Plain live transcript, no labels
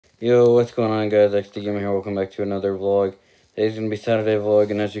Yo, what's going on, guys? XD Gamer here. Welcome back to another vlog. Today's gonna be Saturday vlog,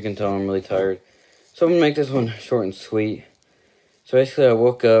 and as you can tell, I'm really tired. So I'm gonna make this one short and sweet. So basically, I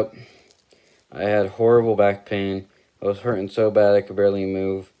woke up. I had horrible back pain. I was hurting so bad I could barely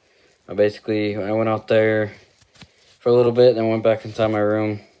move. I went out there for a little bit, then went back inside my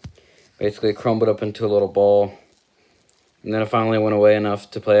room. Basically, crumbled up into a little ball. And then I finally went away enough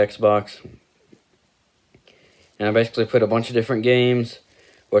to play Xbox. And I basically put a bunch of different games,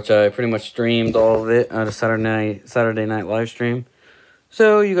 which I pretty much streamed all of it at a Saturday night live stream.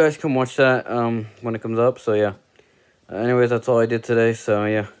 So you guys can watch that when it comes up. So yeah. Anyways, that's all I did today. So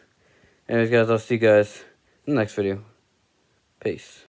yeah. Anyways, guys, I'll see you guys in the next video. Peace.